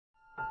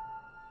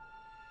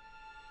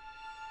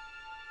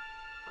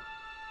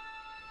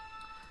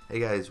Hey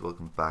guys,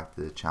 welcome back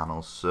to the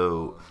channel.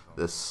 So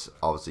this,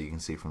 obviously you can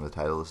see from the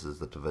title, this is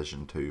the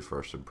Division 2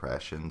 first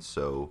impression.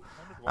 So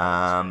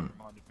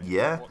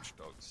yeah,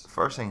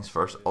 first things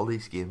first, all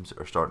these games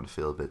are starting to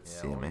feel a bit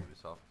samey,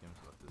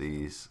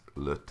 these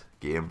loot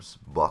games,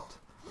 but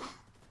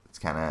it's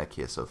kind of a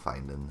case of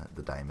finding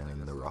the diamond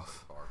in the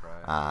rough.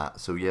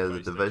 So yeah,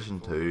 the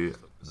Division 2,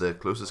 the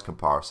closest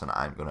comparison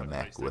I'm going to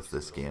make with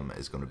this game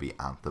is going to be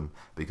Anthem,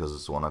 because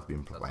it's the one I've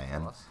been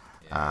playing.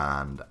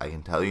 And I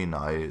can tell you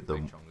now,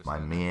 my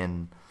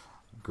main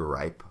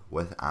gripe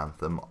with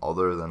Anthem,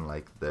 other than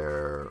like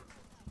their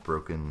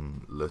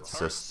broken loot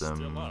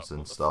systems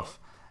and stuff,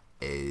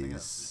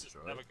 is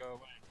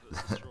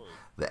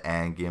the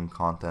end game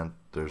content.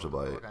 There's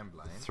about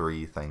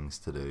 3 things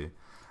to do,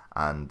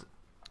 and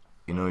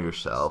you know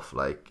yourself,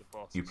 like,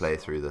 you play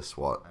through this,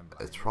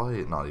 it's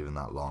probably not even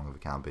that long of a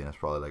campaign, it's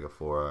probably like a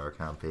 4-hour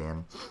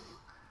campaign.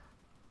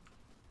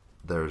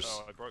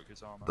 There's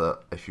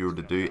if you were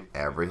to do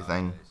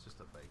everything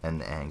in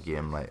the end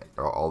game, like,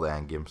 or all the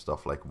end game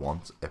stuff like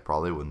once, it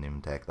probably wouldn't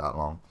even take that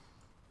long.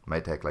 It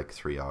might take like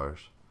 3 hours,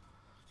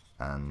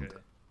 and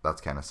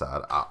that's kind of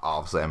sad.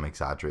 Obviously I'm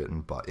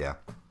exaggerating, but yeah.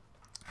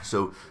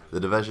 So the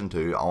Division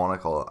 2, I want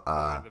to call it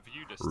a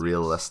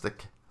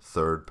realistic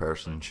third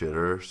person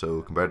shooter.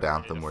 So compared to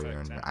Anthem, where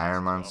you're in your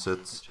Iron Man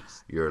suits,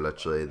 you're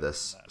literally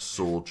this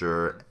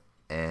soldier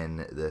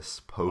in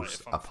this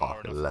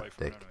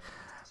post-apocalyptic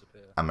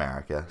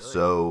America.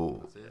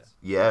 So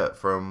yeah,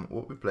 from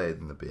what we played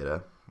in the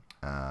beta,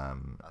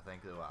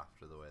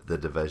 the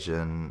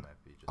Division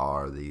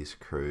are these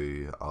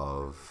crew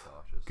of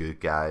good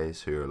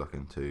guys who are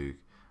looking to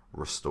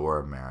restore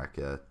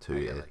America to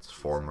its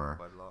former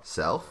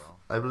self,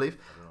 I believe.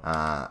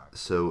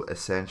 So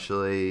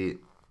essentially,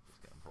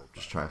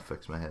 just trying to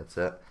fix my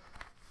headset.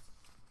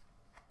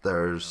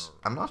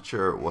 I'm not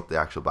sure what the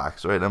actual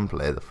backstory, I didn't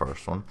play the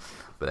first one,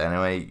 but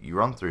anyway, you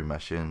run through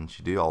missions,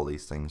 you do all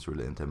these things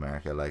relating to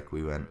America. Like,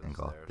 we went and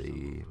got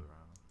the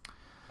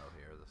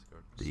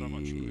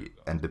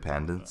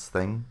independence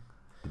thing,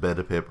 the bit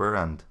of paper,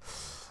 and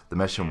the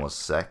mission was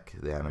sick.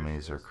 The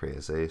enemies are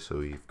crazy. So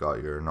you've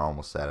got your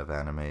normal set of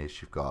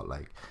enemies, you've got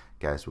like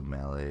guys with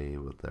melee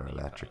with their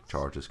electric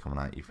charges coming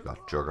out, you've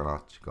got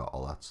juggernauts, you've got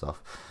all that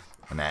stuff.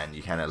 And then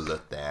you kind of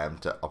loot them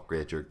to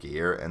upgrade your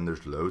gear, and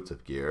there's loads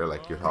of gear.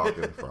 Like, you're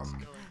talking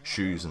from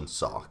shoes and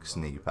socks,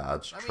 knee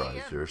pads,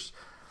 trousers,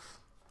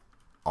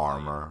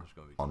 armor,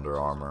 under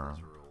armor,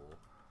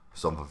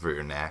 something for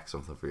your neck,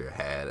 something for your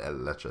head.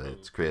 Literally,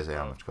 it's crazy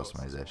how much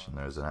customization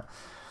there is in it.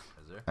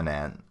 And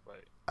then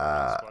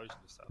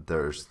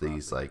there's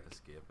these, like,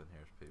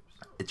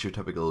 it's your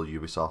typical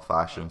Ubisoft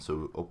fashion.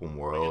 So open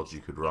world, you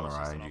could run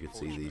around, you could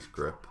see these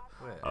group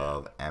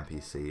of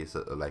NPCs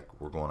that are like,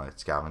 we're going out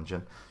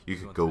scavenging. You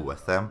could go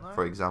with them,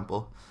 for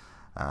example,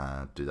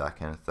 do that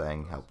kind of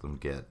thing, help them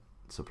get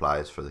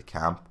supplies for the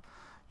camp.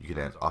 You can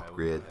then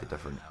upgrade the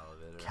different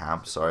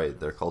camps. Sorry,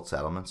 they're called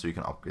settlements, so you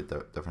can upgrade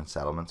the different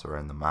settlements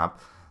around the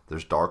map.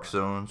 There's dark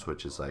zones,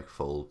 which is like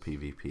full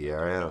PvP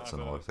area. That's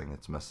another thing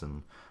that's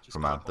missing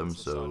from Anthem.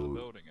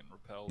 So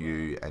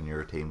you and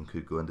your team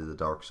could go into the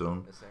dark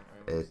zone.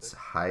 It's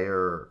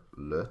higher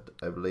loot,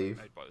 I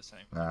believe,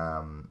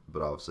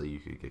 but obviously you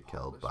could get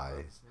killed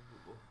by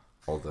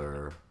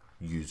other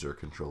user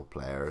control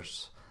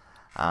players.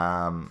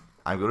 I'm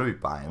going to be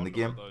buying the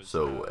game,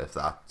 so if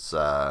that's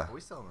a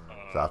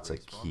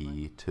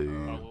key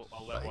to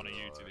like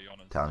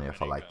telling you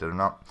if I liked it or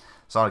not.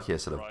 It's not a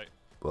case that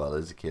well, it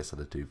is a case that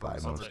I do buy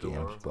most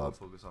games, but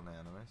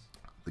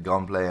the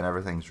gunplay and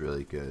everything's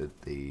really good.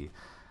 The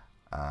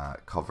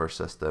cover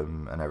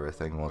system and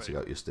everything, once you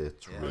got used to it,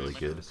 it's really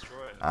good.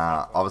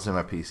 Obviously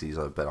my PC's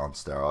a bit on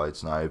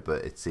steroids now,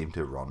 but it seemed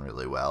to run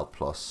really well.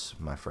 Plus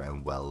my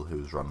friend Will,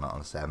 who's running it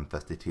on a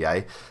 750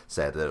 Ti,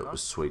 said that it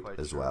was sweet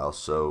as well,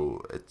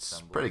 so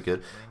it's pretty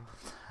good.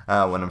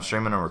 When I'm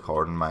streaming and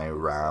recording, my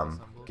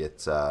RAM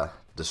gets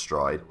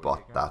destroyed,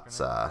 but that's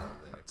a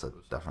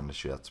different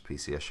issue. That's a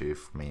PC issue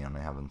for me,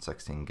 only having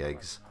 16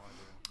 gigs.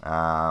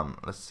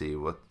 Let's see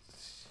what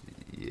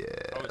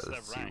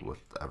let's see what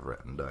I've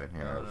written down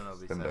here.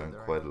 I've been doing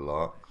quite a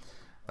lot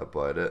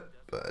about it,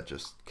 but I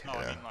just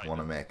kind of want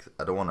to make,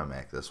 I don't want to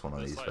make this one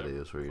of these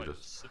videos where you're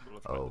just,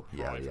 oh,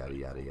 yada yada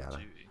yada yada.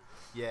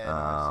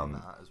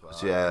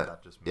 So yeah,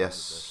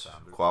 yes,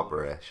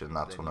 cooperation,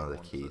 that's one of the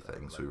key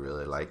things we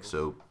really like.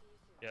 So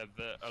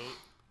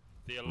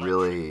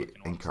really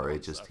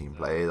encourages team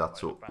play.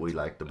 That's what we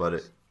liked about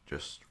it.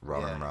 Just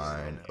running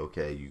around,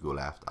 okay, you go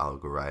left, I'll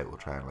go right, we'll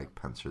try and like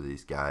pincer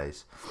these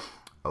guys.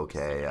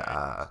 Okay,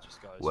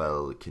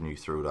 well, can you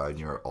throw down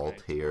your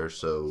alt here?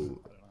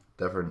 So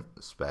different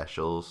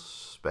special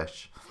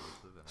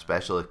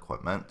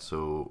equipment.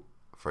 So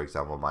for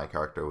example, my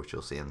character, which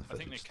you'll see in the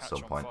footage at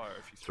some point,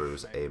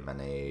 throws a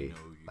mini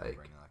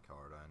like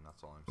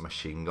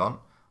machine gun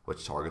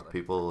which targets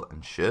people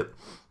and shit.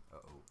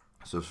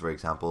 So for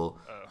example,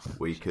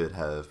 we could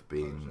have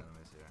been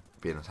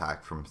being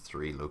attacked from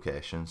 3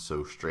 locations,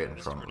 so straight in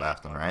front,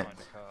 left and right.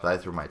 So I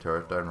threw my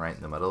turret down right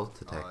in the middle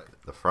to take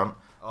the front,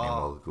 and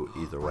we'll go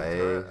either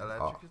way,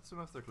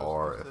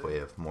 or if we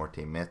have more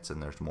teammates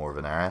and there's more of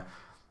an area,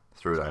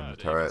 throw down the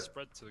turret.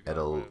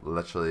 It'll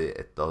literally,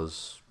 it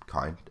does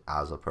count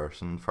as a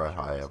person for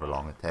however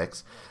long it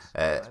takes.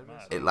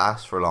 It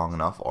lasts for long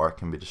enough, or it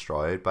can be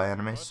destroyed by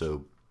enemies,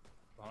 so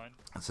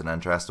it's an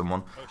interesting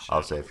one.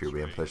 I'll say if you're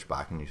being pushed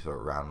back and you throw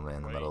it randomly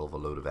in the middle of a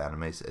load of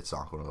enemies, it's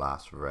not going to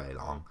last for very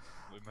long,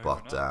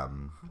 but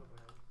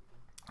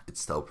it's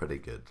still pretty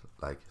good,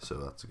 like, so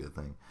that's a good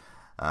thing.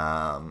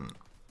 I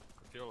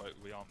feel like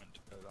we are meant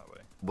to go that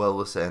way. Well,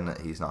 we're saying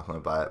that he's not going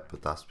to buy it,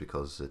 but that's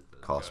because it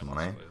costs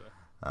money.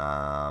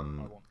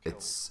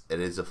 It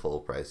is a full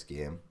price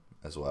game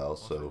as well,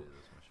 so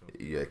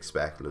you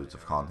expect loads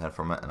of content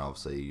from it, and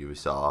obviously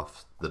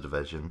Ubisoft, The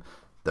Division,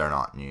 they're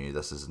not new.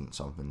 This isn't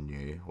something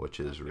new,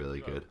 which is really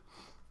good.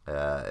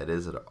 It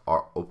is an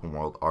open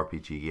world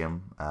RPG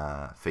game,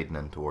 feeding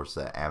in towards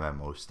the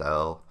MMO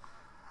style.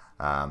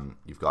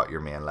 You've got your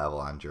main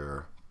level and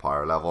your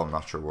power level. I'm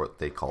not sure what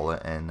they call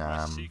it in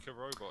The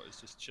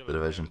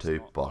Division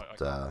 2,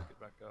 but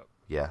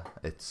yeah,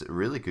 it's a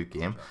really good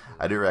game.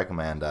 I do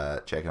recommend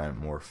checking out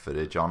more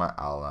footage on it.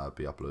 I'll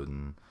be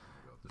uploading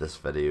this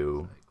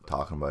video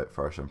talking about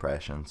first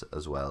impressions,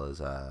 as well as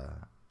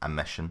a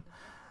mission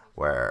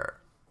where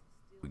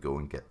we go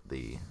and get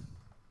the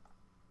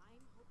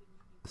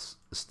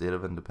State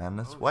of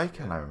Independence. Why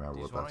can't I remember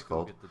what that's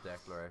called?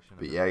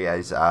 But yeah,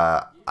 guys,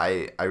 I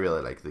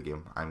really like the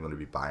game. I'm going to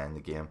be buying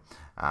the game,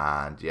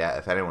 and yeah,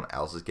 if anyone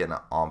else is getting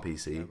it on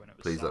PC,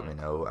 please let me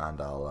know,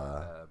 and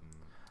I'll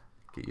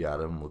get you at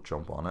it, and we'll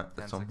jump on it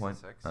at some point.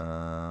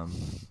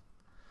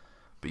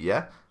 But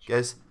yeah,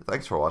 guys,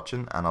 thanks for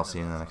watching, and I'll see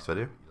you in the next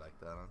video.